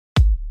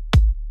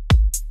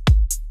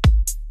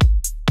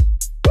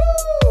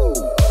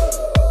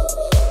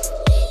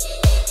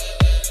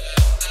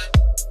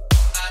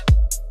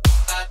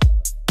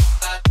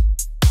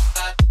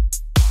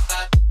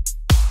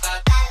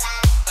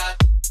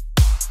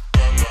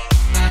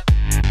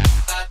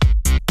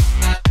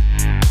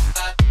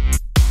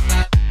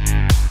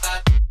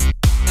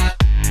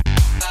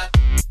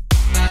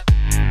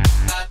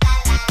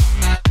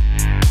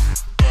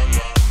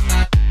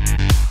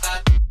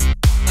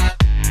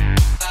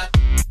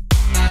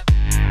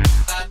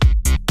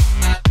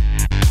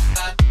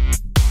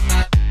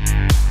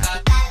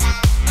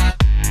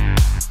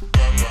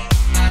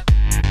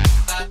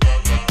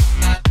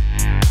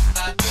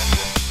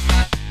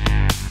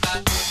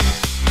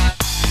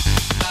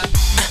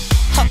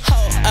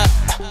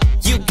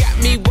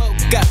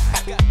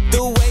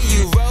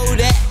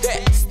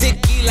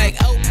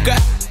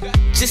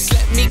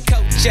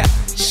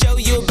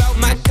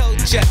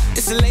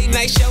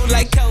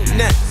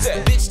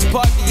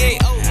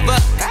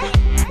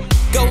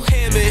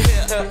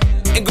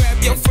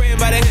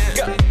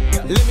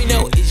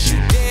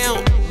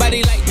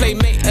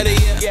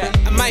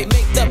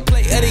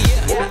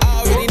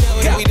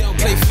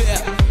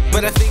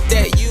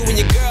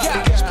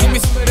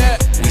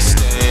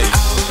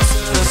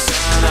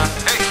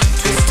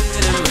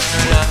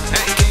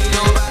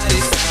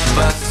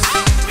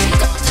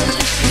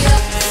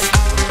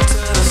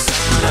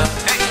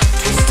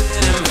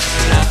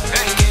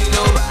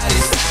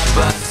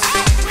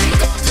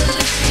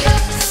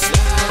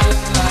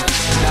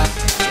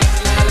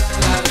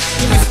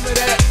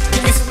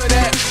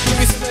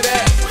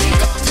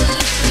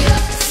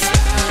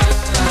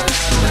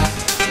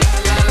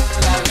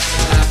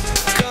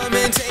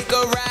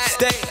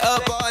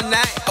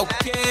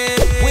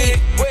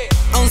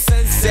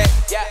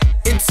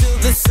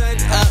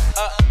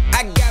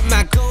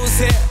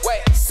tip.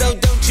 So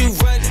don't you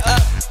run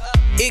up,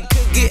 it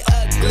could get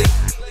ugly.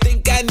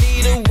 Think I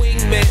need a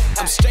wingman.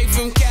 I'm straight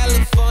from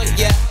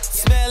California,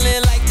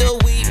 smelling like the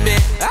weed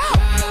man.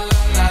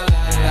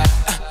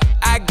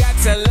 I got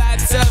to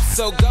lots up,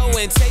 so go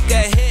and take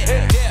a hit.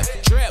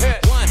 Dip, drip,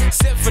 one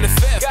sip for the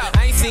fifth.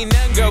 I ain't seen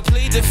none, girl,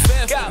 plead the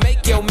fifth.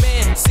 Make your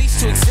man cease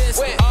to exist.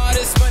 All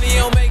this money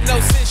don't make no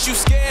sense, you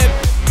scared?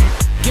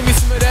 Give me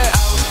some of that.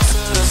 Out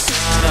to the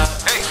sun up,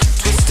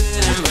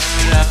 twisted and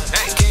burned up.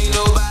 Can't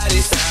nobody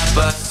stop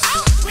us.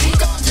 We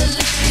gon'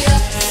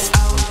 delirious.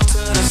 Out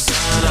to the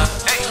sun up,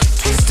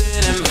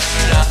 twisted and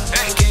burned up.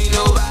 Can't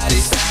nobody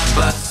stop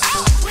us.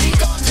 We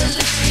gon'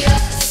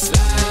 delirious.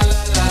 La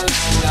la la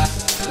la la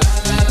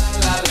la la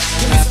la.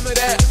 Give me some of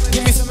that.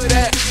 Give me some of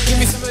that. Give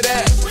me some of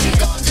that. We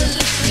gon'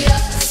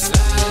 delirious.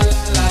 La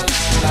la la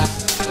la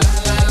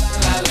la la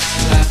la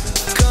la.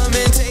 Come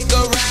and take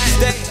a ride.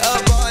 Stay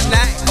up all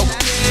night.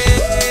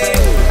 Okay.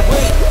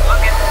 Wait.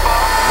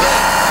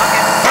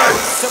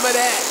 Some of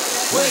that.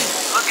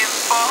 Wait.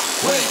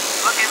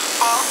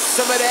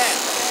 Some of that.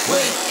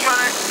 Wait.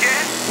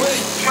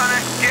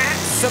 Tryna get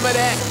Some of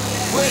that.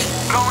 Wait.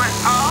 going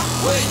off.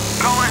 Wait.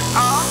 Going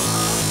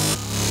off.